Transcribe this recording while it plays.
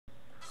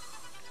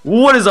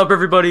What is up,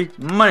 everybody?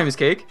 My name is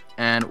Cake,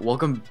 and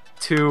welcome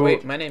to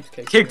Wait, my name's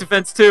Cake. Cake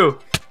Defense 2.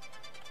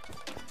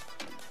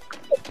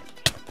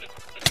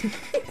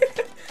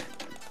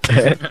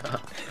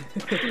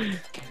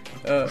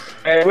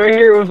 Alright, we're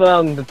here with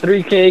the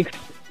three cakes,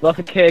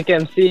 Fluffy Cake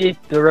MC,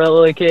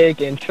 Gorilla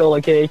Cake, and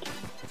Chola Cake.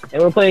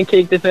 And we're playing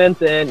Cake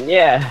Defense, and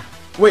yeah.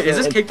 Wait, is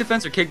this Cake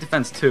Defense or Cake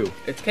Defense 2?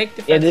 It's Cake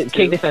Defense. Yeah, 2.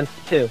 Cake Defense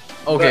 2.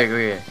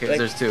 Okay, like,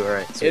 there's two,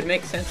 alright. It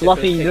makes sense.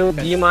 Fluffy, if it was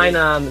do Cake you Defense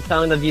mind 3.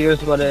 telling the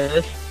viewers what it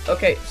is?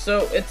 Okay,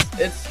 so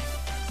it's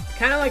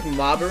kind of like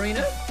Mob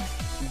Arena,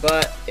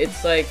 but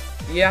it's like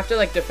you have to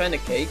like defend a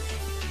cake.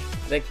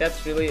 Like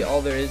that's really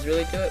all there is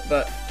really to it.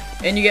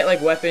 And you get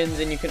like weapons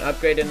and you can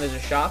upgrade, and there's a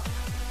shop,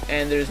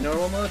 and there's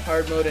normal mode,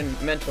 hard mode, and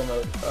mental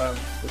mode.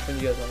 Which one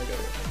do you guys want to go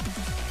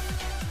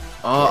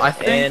with? I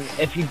think. And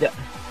if you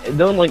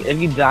if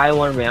you die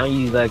one round,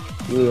 you don't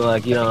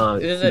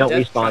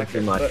respawn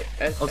too much.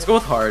 Let's go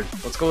with hard.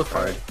 Let's go with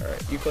hard.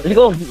 Alright, you click. Let's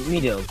go with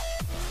medium.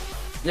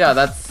 Yeah,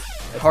 that's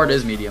hard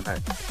is medium.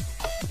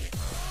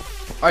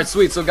 Alright,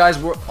 sweet. So guys,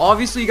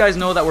 obviously you guys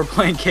know that we're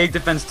playing Cake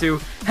Defense 2,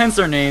 hence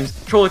our names: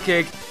 Troll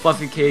Cake,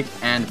 Fluffy Cake,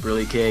 and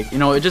Brilly Cake. You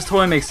know, it just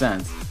totally makes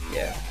sense.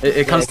 Yeah.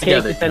 It comes Cake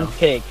together. Defense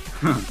Cake.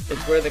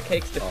 It's where the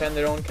cakes defend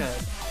their own kind.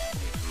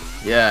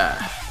 Yeah.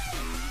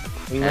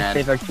 We must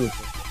save our truth.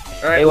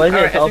 Alright, Hey, what is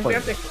I it? think we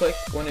have to click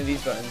one of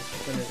these buttons.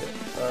 When is it?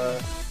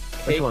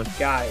 Which Cake one?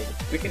 guide.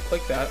 We can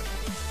click that.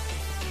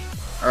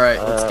 Alright,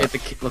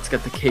 let's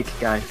get the cake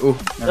guy. Ooh,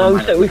 never No,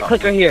 mind, we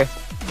click right here.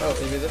 Oh,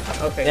 is it this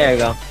one? Okay. There you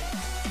go.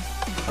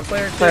 I'm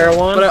player 2. Player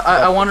 1. But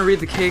I want to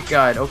read the cake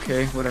guide.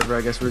 Okay, whatever.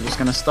 I guess we're just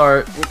gonna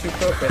start. We're too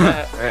pro for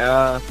that.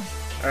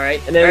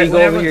 Alright. And then we go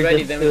when over everyone's here ready,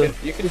 just then to-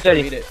 you can who's still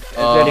ready? read it.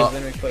 ready.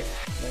 Then we click.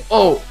 Next.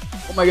 Oh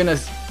my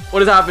goodness.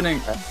 What is happening?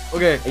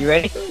 Okay, Are you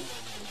ready?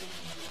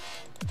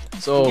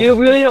 so You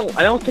really don't.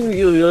 I don't think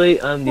you really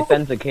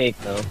defend the cake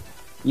though.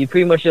 You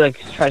pretty much like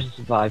try to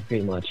survive,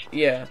 pretty much.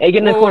 Yeah. Hey, get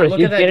in the Whoa, corner. look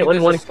You at that, get it dude,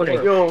 in one there's a corner.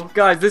 score. yo,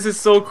 guys, this is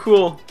so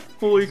cool.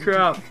 Holy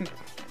crap.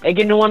 Hey,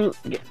 get in one.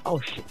 Oh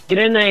shit! Get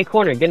in a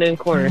corner. Get in a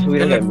corner so we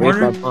don't In get the raped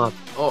corner? by pop.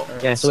 Oh,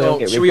 Yeah, so we don't so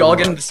get should we raped all by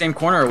get in mob. the same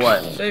corner or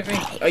what? Saving.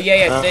 Oh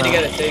yeah, stay Uh-huh.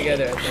 together. Stay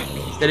together. I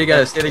think. Stay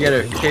together, stay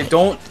together. Okay,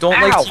 don't Ow!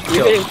 like You're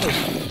kill. getting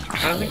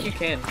pushed. I don't think you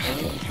can.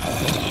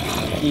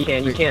 Can You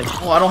can. You can.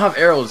 Oh, I don't have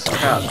arrows.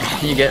 Crap.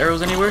 Can you get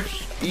arrows anywhere?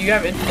 you? You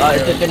have infinite.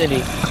 It's arrows.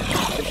 infinity.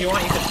 If you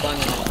want, you can spawn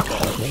them.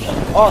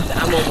 Oh,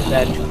 I'm almost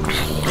dead.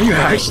 Are you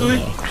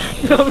actually?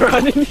 I'm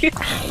running.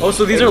 Oh,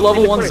 so these Hey, are level stay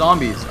in the 1 corner.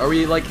 zombies. Are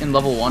we like in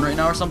level 1 right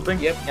now or something?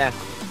 Yep. Yeah. Like,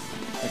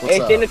 what's Hey,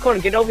 stay in the up? corner.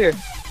 Get over here.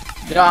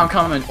 Yeah, I'm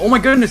coming. Oh my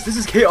goodness, this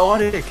is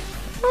chaotic.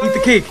 Eat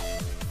the cake.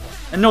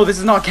 And no, this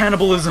is not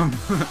cannibalism.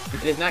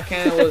 It is not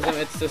cannibalism.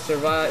 It's to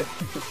survive.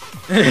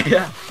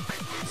 Yeah,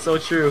 so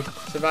true.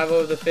 Survival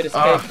of the fittest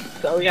Ah. cake.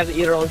 So we have to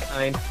eat our own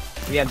kind.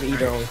 We have to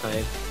eat our own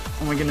kind.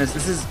 Oh my goodness,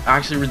 this is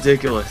actually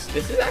ridiculous.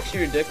 This is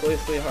actually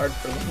ridiculously hard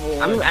for level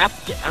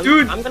 1.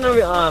 Dude. I'm gonna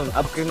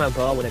upgrade my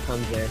bow when it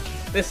comes there.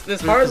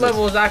 This hard is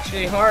level is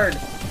actually hard.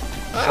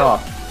 Stop.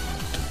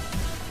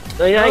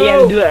 So yeah, you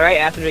have to do it right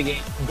after the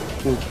game.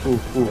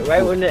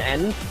 Right when it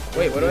ends.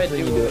 Wait, what do I That's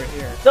when do you over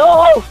here?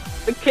 No!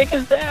 The kick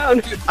is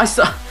down. I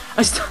saw.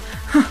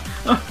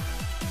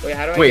 Wait,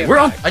 how do I Wait, get we're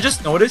on. back? I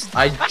just noticed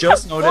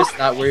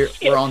that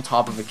we're on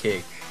top of a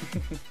cake.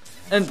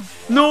 And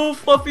no,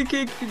 Fluffy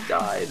Cake, you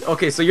died.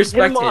 Okay, so you're Hit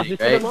him off. spectating,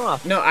 Just hit him right?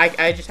 off. No,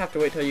 I just have to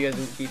wait till you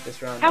guys beat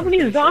this round. How I'm many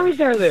pretty sure. zombies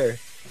are there?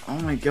 Oh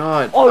my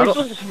god. Oh, I you're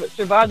don't- supposed to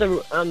survive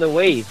the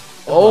wave.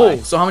 Oh,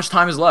 so how much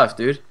time is left,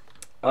 dude?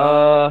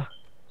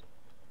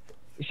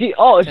 See,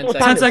 oh, it's 10 no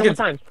seconds. time. 10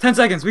 seconds. 10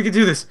 seconds. We can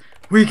do this.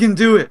 We can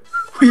do it.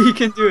 We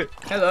can do it.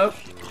 Hello.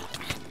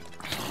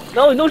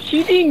 No, no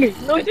cheating.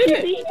 No I did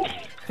it. cheating.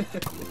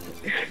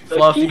 No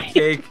Fluffy cheating.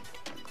 Cake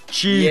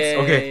cheats. Yay.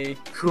 Okay,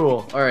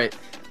 cool. All right.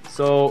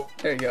 So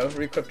There you go.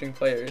 Re-equipping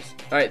players.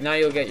 All right, now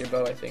you'll get your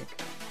bow, I think.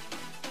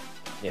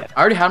 I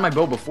already had my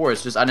bow before.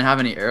 It's just I didn't have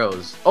any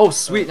arrows. Oh,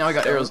 sweet. Now I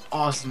got So- arrows.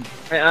 Awesome.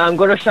 Alright,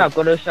 go to shop.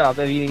 Go to shop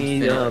if you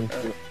need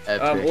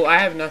Epic. Well, I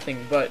have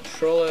nothing, but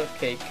Trolla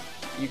Cake,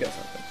 you got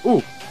something.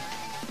 Ooh.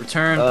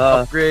 Return. Uh,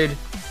 Upgrade.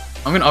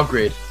 I'm gonna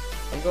upgrade.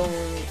 I'm going.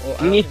 Well,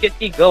 I You need don't-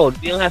 50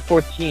 gold. We only have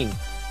 14.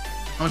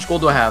 How much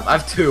gold do I have? I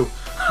have 2.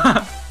 All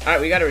All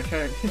right, we gotta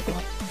return.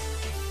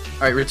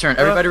 right, return.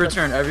 Everybody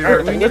return. Alright,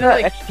 Everybody. we We need need to,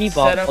 an like, XP set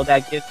bottle up-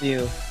 that gives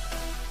you.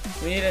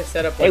 We need to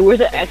set up. Hey, like, where's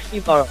the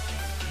XP bottle?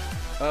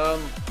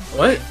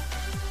 What?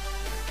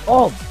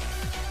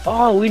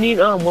 Oh, we need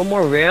one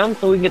more round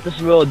so we can get this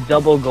real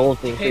double gold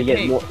thing. So Hey, you get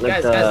hey, more,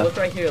 like guys, look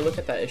right here. Look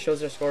at that. It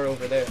shows our score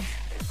over there.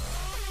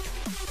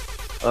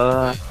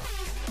 Oh,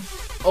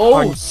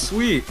 Pardon?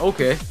 sweet.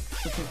 Okay.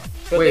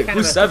 But Wait, they kinda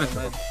who's messed up 7th?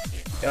 on mine.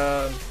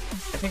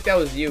 I think that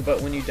was you,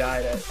 but when you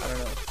died, I don't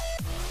know.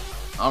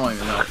 I don't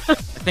even know. I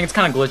think it's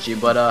kind of glitchy,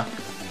 but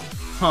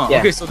huh? Yeah.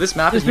 Okay, so this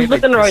map is Just made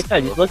look like on the right this.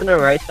 side. Just look on the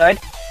right side,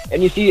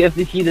 and you see if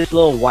you see this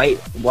little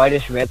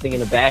whitish red thing in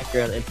the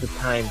background. It's the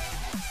time.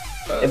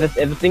 If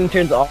the thing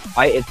turns off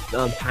white, it's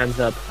time's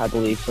up. I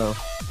believe so.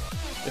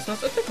 This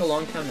must have took a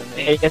long time to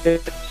Hey, make. guess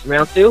it's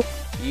round 2.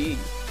 Yee.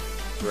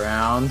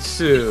 Round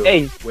 2.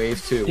 Hey,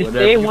 Wave 2. just Whatever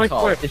stay in you one call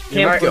corner. it. Just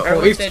Here we camp go. one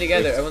Everyone Wave stay two,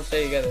 together. wave Everyone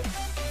stay together.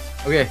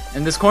 Okay,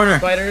 in this corner.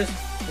 Spiders.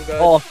 Oh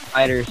god. all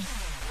fighters.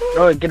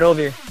 Bro, get over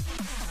here.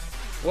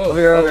 Whoa. over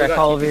here, oh, over we here, got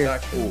call TP over here.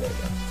 back too.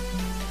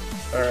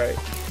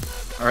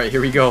 Alright. Alright,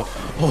 here we go.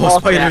 Oh, Oh,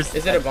 spiders.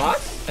 Is it a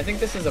boss? I think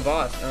this is a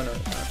boss. Oh no,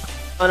 it's not.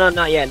 Oh no,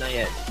 not yet, not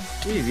yet.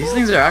 Jeez, these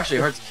things are actually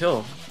hard to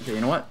kill. Okay,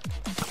 you know what?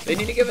 They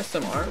need to give us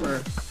some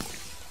armor.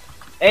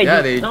 Hey,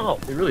 Yeah, dude, they no.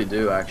 really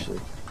do actually.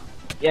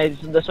 Yeah,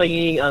 that's why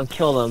you need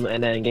kill them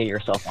and then get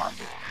yourself armor.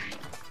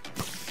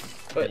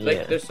 But Yeah.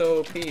 like they're so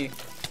OP.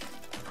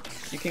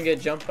 You can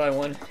get jumped by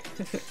one.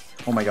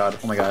 Oh my god,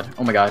 oh my god,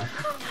 oh my god.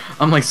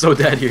 I'm like so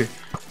dead here.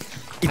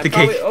 Eat the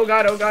cake. Oh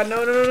god,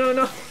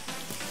 no.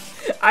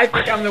 I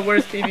think I'm the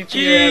worst PvPer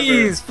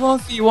Jeez,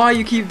 Fluffy, why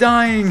you keep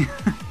dying?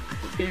 ever.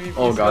 PvP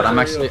Oh god, I'm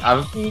not actually, I have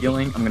a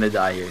feeling I'm gonna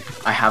die here.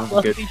 I have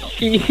a good Fluffy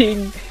feeling.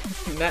 cheating.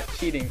 real. Not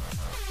cheating.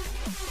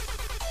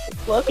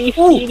 Fluffy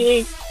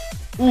cheating.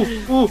 Ooh.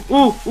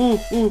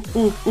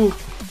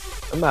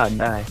 I'm about to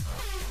die.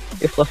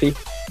 Hey, Fluffy.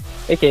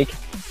 Hey, Cake.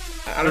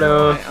 I don't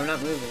Hello. know why. I'm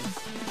not moving.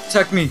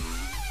 Protect me.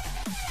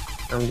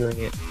 I'm doing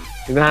it.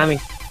 You're behind me.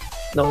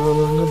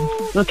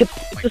 No, get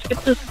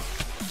this.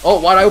 Oh,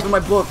 why'd I open my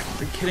book?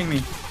 Are you kidding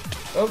me?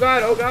 Oh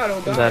god.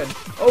 that?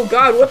 Oh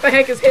god, what the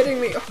heck is hitting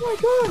me? Oh my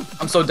god.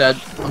 I'm so dead.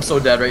 I'm so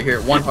dead right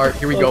here. One heart.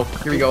 Here we go.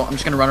 Here we go. I'm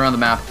just gonna run around the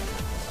map.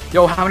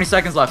 Yo, how many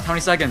seconds left? How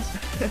many seconds?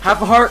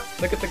 Half a heart.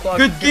 Look at the clock.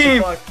 Good look at the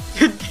game. clock.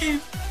 Good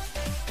game.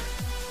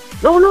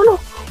 No.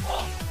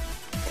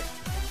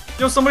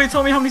 Yo, somebody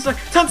tell me how many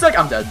seconds. 10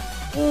 seconds. I'm dead.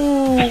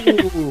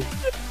 Ooh.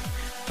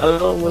 I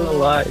don't want to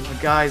lie. Oh,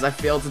 guys, I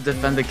failed to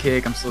defend the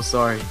cake. I'm so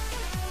sorry.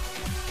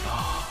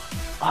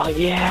 Oh,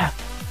 yeah.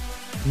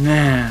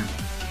 Man.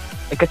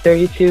 Like a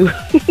 32.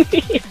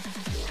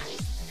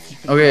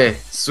 Okay,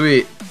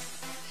 sweet.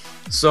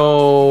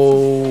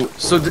 So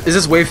is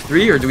this wave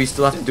 3 or do we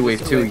still have to do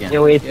wave 2 again? Yeah,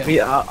 wait.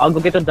 Yeah. I'll go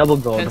get the double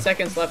gold. 10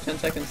 seconds left.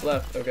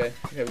 Okay,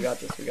 we got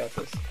this.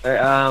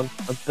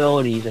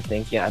 Abilities, I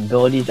think. Yeah,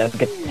 abilities. I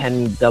get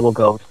 10 double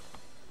gold.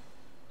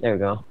 There we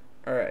go.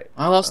 Alright.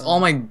 I lost all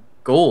my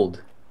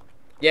gold.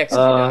 Yeah, 'cause you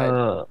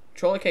died.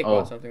 Troll cake Oh.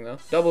 bought something though.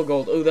 Double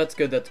gold. Oh, that's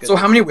good. So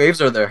how many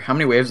waves are there? How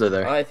many waves are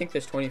there? I think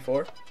there's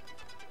 24.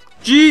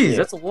 Jeez, Yeah.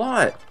 that's a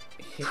lot.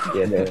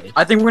 Yeah, there it is.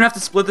 I think we're gonna have to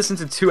split this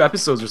into 2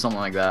 episodes or something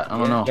like that. I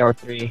don't know. Yeah, or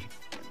 3.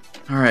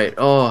 Alright,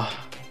 oh.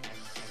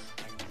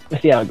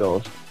 Let's see how it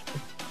goes.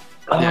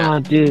 Yeah. Oh,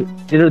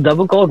 dude. Did the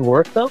double gold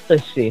work though?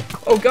 Let's see.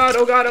 Oh god,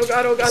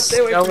 stay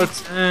away from me.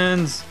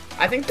 Skeletons.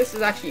 I think this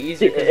is actually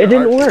easier. It 'cause they're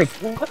didn't work.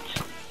 archers. What?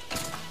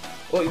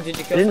 Oh, did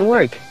you It kill didn't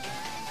work.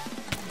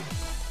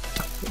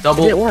 It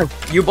Double. didn't work.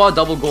 You bought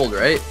double gold,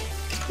 right?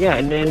 Yeah,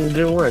 and then it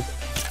didn't work.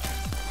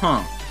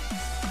 Huh.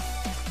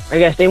 I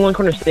gotta stay in one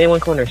corner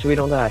so we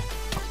don't die.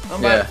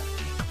 I'm Yeah. back.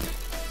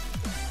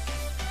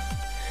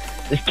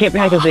 Just can't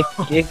behind because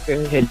they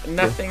hit.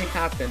 Nothing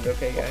happened,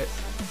 okay guys.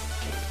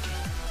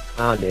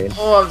 Oh, dude.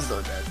 Oh, I'm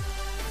so dead.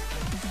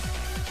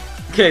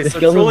 Okay, The so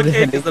skill Troll is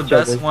Cake is the each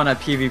best other. one at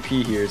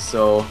PvP here,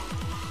 so...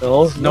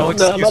 No, No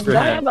excuse for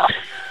him.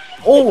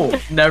 Oh,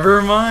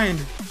 never mind.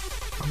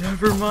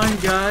 Never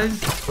mind, guys.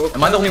 Well,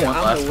 Am I the only one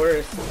I'm left? the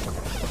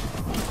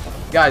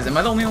worst. Guys, am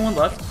I the only one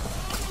left?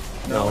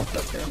 No. I'm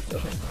still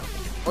here.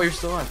 Oh, you're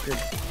still alive. Good.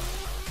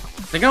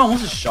 I think I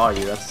almost just shot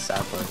you. That's the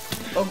sad part.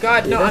 Oh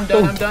god, no, Dude,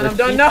 I'm that's done,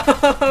 so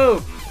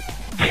no!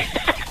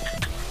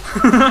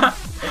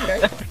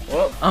 Okay,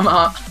 well,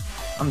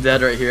 I'm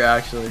dead right here,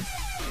 actually.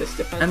 this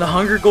depends. And the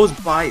hunger goes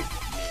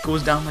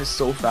down like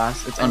so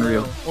fast. It's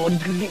unreal. Oh,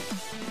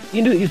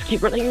 you do. Just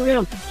keep running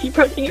around. Keep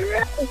running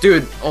around.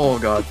 Dude, oh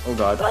god, oh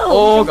god,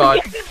 Oh, oh god.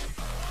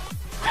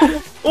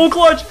 Oh,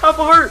 clutch, half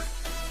a heart.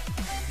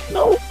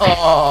 No.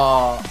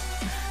 Oh,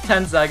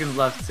 10 seconds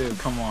left too.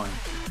 Come on.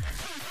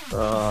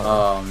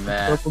 Uh, Oh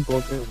man. Purple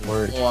gold didn't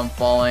work. Oh, I'm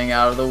falling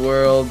out of the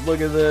world. Look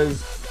at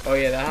this. Oh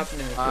yeah, that happened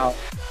to me. Wow.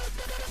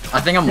 I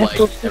think I'm That's like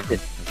so stupid.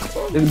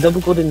 The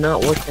double gold did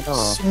not work at all.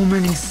 so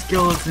many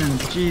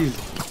skeletons. Jeez.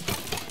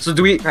 So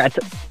do we? Alright,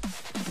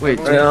 Wait.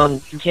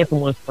 camp in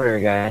one corner,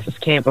 guys.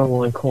 Just camp in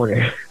one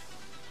corner.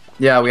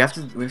 Yeah, we have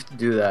to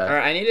do that.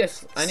 Alright, I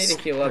need to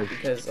heal up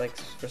because like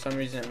for some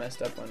reason it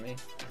messed up on me.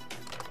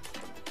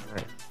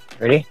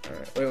 Ready?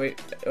 Alright,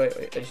 wait.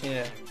 I just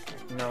need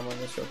to nom on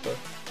this real quick.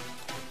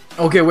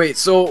 Okay, wait.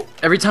 So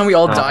every time we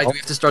all Oh. die, do we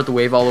have to start the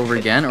wave all over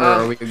again, or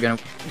are we gonna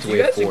to Do you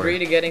wave guys 4? agree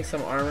to getting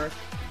some armor?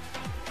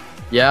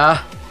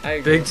 Yeah, I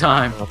agree. big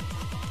time.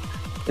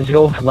 Let's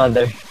go with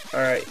leather.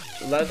 Alright,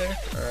 leather?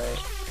 Alright.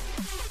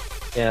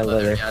 Yeah,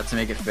 leather. Yeah, to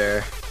make it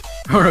fair.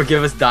 Or no,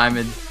 give us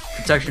diamond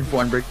protection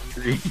 4 and break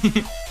 3. There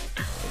you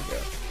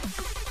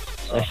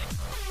go.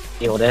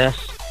 The old ass.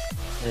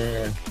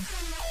 And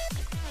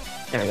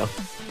there we go.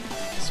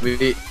 Sweet.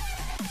 You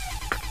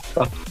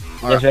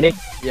guys ready?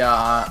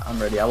 Yeah, I'm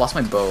ready. I lost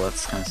my bow.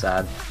 That's kind of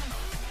sad.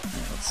 Yeah,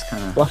 that's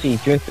kind of. Fluffy,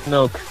 drink the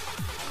milk.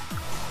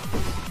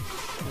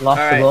 Lost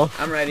the Alright, bow.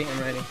 I'm ready.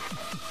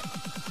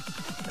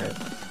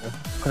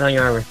 Put on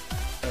your armor.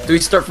 Do we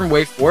start from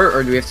wave 4,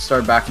 or do we have to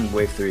start back from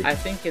wave 3? I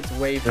think it's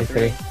wave Wave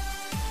 3.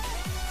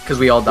 Because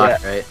we all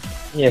died, right?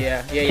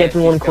 Yeah. Yeah. Camp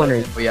in one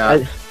corner. Oh,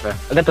 yeah.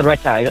 I got the right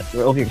side.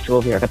 We're over here. Go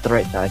over here. I got the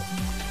right side.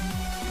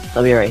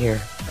 I'll be right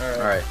here.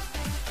 Alright.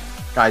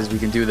 Guys, we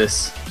can do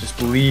this. Just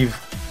believe.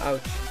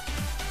 Ouch.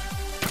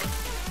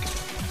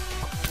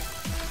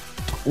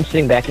 I'm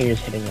sitting back and you're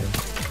just hitting him.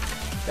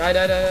 Die.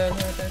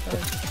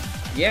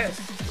 Yes.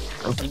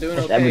 I'm doing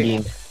That's okay.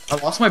 Aberdeen. I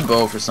lost my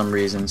bow for some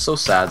reason. So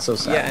sad, so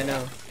sad. Yeah, I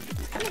know.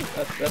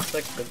 That's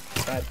like the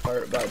bad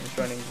part about just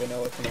running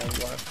vanilla command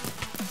block.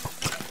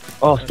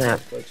 Oh That's snap!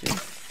 glitchy.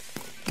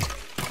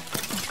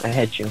 I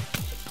hit you.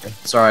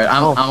 It's alright.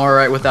 I'm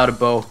alright without a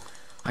bow.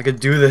 I could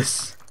do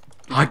this.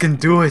 I can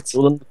do it.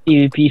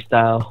 PvP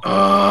style.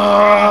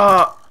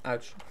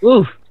 Ouch.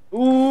 Ooh.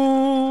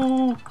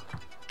 Ooh.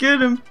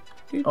 Get him.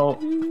 Oh.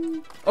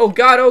 Oh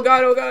god.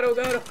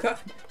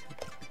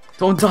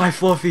 Don't die,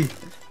 Fluffy.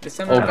 This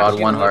time Oh I'm god,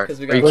 actually one gonna heart. look 'cause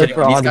we Are you got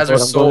kidding me? These guys are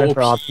so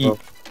OP.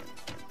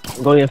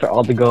 I'm going in for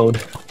all the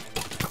gold.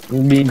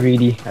 I'm being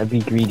greedy. I'd be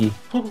greedy.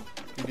 Oh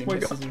Dude, my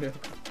this god. is real.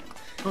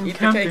 I'm Eat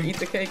camping.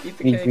 the cake.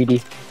 Be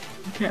greedy.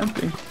 I'm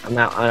camping. I'm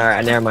not.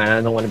 Alright, never mind.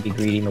 I don't want to be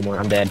greedy no more.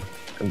 I'm dead.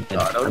 I'm dead.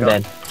 Oh, no, I'm no.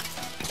 dead.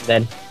 I'm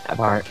dead. Have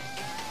heart.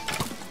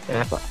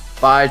 Have heart.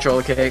 Bye,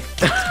 troll cake.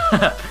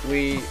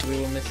 We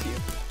will miss you.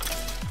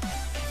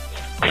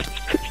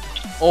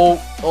 Oh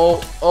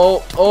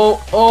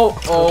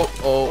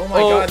Oh my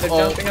god, they're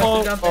jumping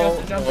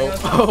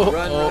us.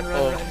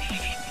 Run.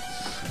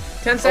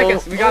 10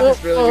 seconds. We got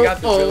this, really.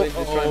 Just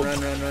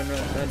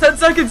run. 10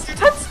 seconds. 10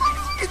 seconds.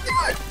 We can do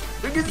it.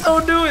 We can so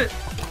do it.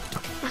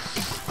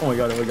 Oh my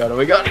god.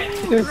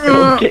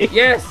 Okay.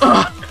 Yes.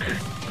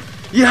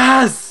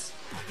 Yes.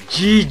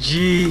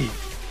 GG.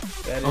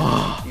 That is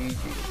Oh. GG.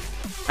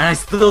 And I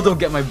still don't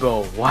get my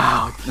bow.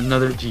 Wow.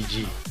 Another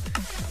GG.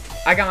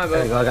 I got my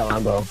There we bow. go. I got my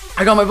bow.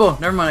 I got my bow.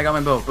 Never mind. I got my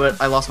bow, but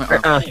I lost my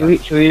armor.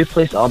 Should we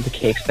replace all the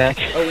cakes back?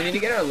 Oh, we need to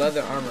get our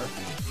leather armor.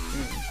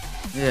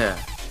 Yeah.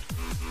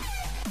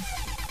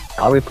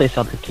 I'll replace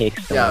all the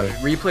cakes. Don't Yeah.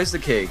 worry. Replace the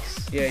cakes.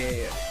 Yeah.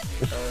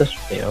 Just,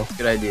 you know,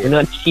 Good idea. we're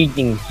not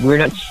cheating. We're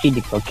not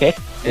cheating, okay?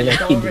 We're And not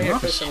come over cheating. here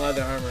for some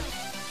leather armor.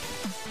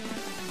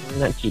 We're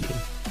not cheating.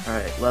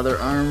 Alright, leather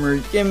armor.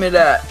 Give me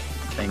that.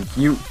 Thank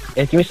you.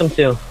 Yeah, give me some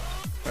too.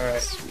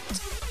 Alright.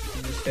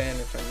 I'm just standing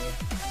in front of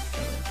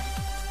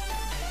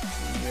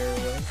you. Your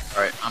way.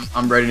 Alright,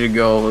 I'm ready to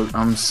go.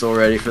 I'm so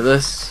ready for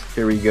this.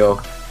 Here we go.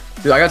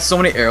 Dude, I got so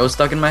many arrows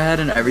stuck in my head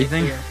and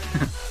everything. Here.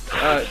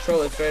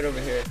 Troll, it's right over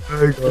here.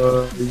 Hey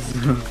guys.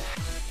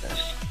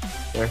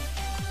 There.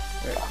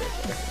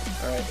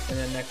 Alright, and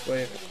then next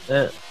wave.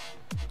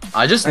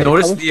 I just Alright,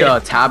 noticed come the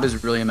tab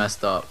is really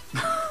messed up.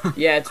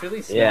 Yeah, it's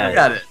really small. Yeah. Look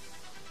at it.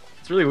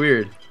 It's really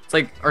weird. It's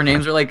like our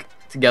names are like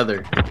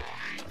together.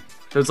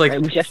 So it's like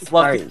Alright, we should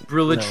Fluffy start-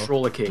 Brilla no.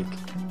 Trolla Cake.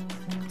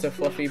 It's a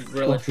fluffy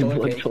Brilla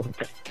troll cake.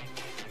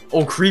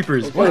 Oh,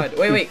 creepers. Oh god,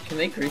 wait, can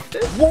they creep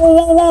this?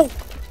 Whoa.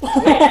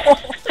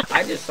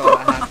 I just saw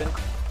that happen.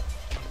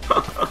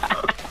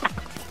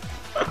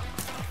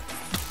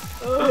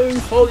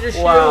 Hold your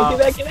shield. Wow.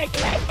 Get back.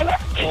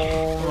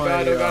 Oh Oh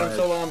god, I'm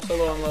so low,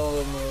 I'm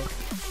low.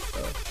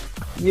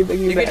 Get back,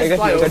 You get can back. I just fly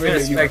got you, I'm over I gonna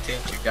got you.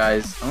 spectate you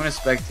guys. I'm gonna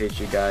spectate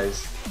you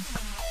guys.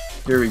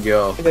 Here we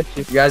go. I got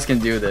you. You guys can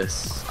do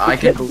this. I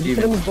can hit- believe you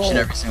hit in him each with and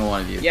ball. every single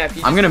one of you. Yeah, if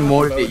you I'm just gonna throw the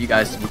motivate bow, you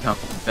guys to become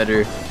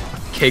better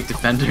cake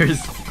defenders.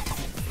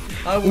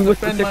 I We will will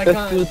defend protect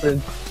my us kind.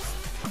 children.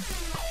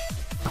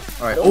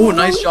 Alright. Oh,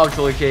 nice job,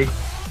 Trolley Cake.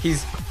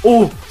 He's.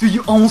 Oh, dude,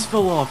 you almost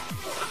fell off.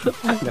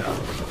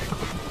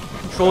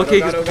 Trolley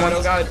Cake is. Oh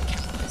god.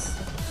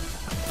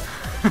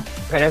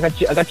 Alright, I got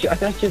you.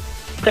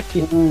 Protect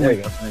you. There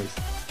you go. Nice.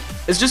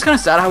 It's just kind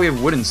of sad how we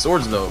have wooden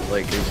swords, though.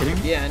 Like, are you kidding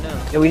me? Yeah, I know.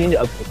 Yeah, we need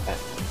to upgrade that.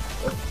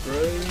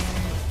 Upgrade.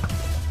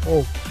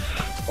 Oh,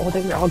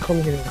 they're all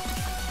coming here.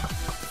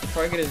 The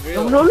target is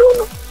real. No.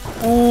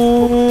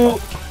 Ooh,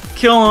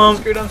 kill him.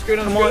 Screwed him.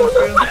 Come on.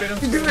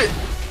 You do it.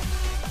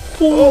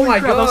 Oh my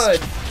crap, god.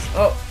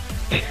 Oh,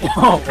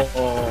 Oh.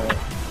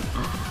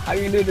 I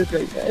can do this,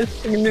 right, guys?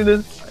 I can do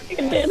this.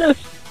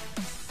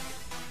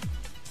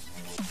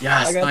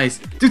 Yes, I got- nice.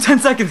 Dude, 10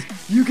 seconds.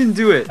 You can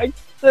do it.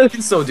 You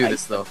can so do I-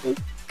 this, though.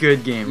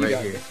 Good game you right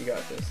got here. this. You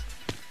got this.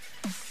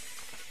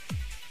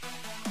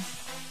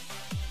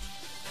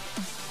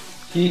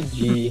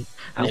 GG.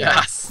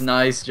 Yes,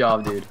 nice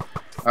job, dude.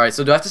 Alright,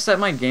 so do I have to set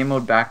my game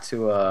mode back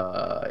to,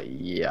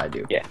 yeah, I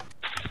do. Yeah.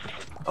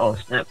 Oh,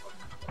 snap.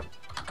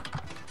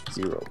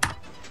 0. There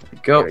we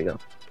There go. we go.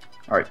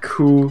 Alright,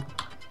 cool.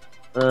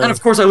 And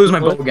of course I lose my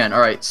bow again.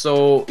 Alright,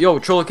 so, yo,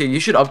 Troll King, you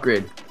should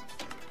upgrade.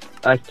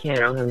 I can't.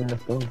 I don't have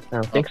enough phone. I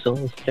don't think so.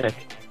 Let's check.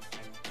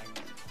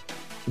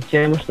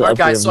 Okay, what's the Alright,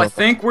 guys, upgrade so I mode?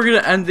 think we're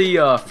gonna end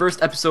the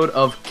first episode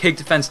of Cake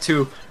Defense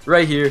 2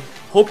 right here.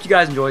 Hope you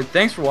guys enjoyed.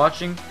 Thanks for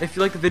watching. If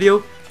you liked the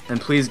video, then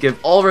please give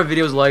all of our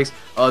videos likes.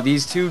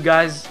 These two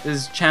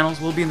guys'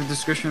 channels will be in the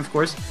description, of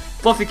course.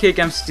 Fluffy Cake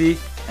MC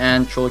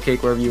and Troll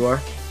Cake, wherever you are.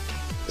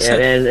 Yeah,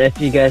 and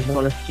if you guys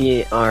want to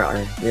see our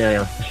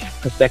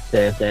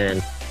perspective,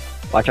 then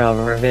watch all of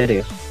our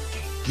videos.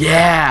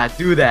 Yeah,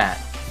 do that.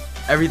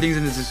 Everything's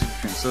in the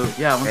description. So,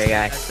 yeah, once Hey,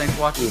 again, guys. thanks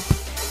for watching.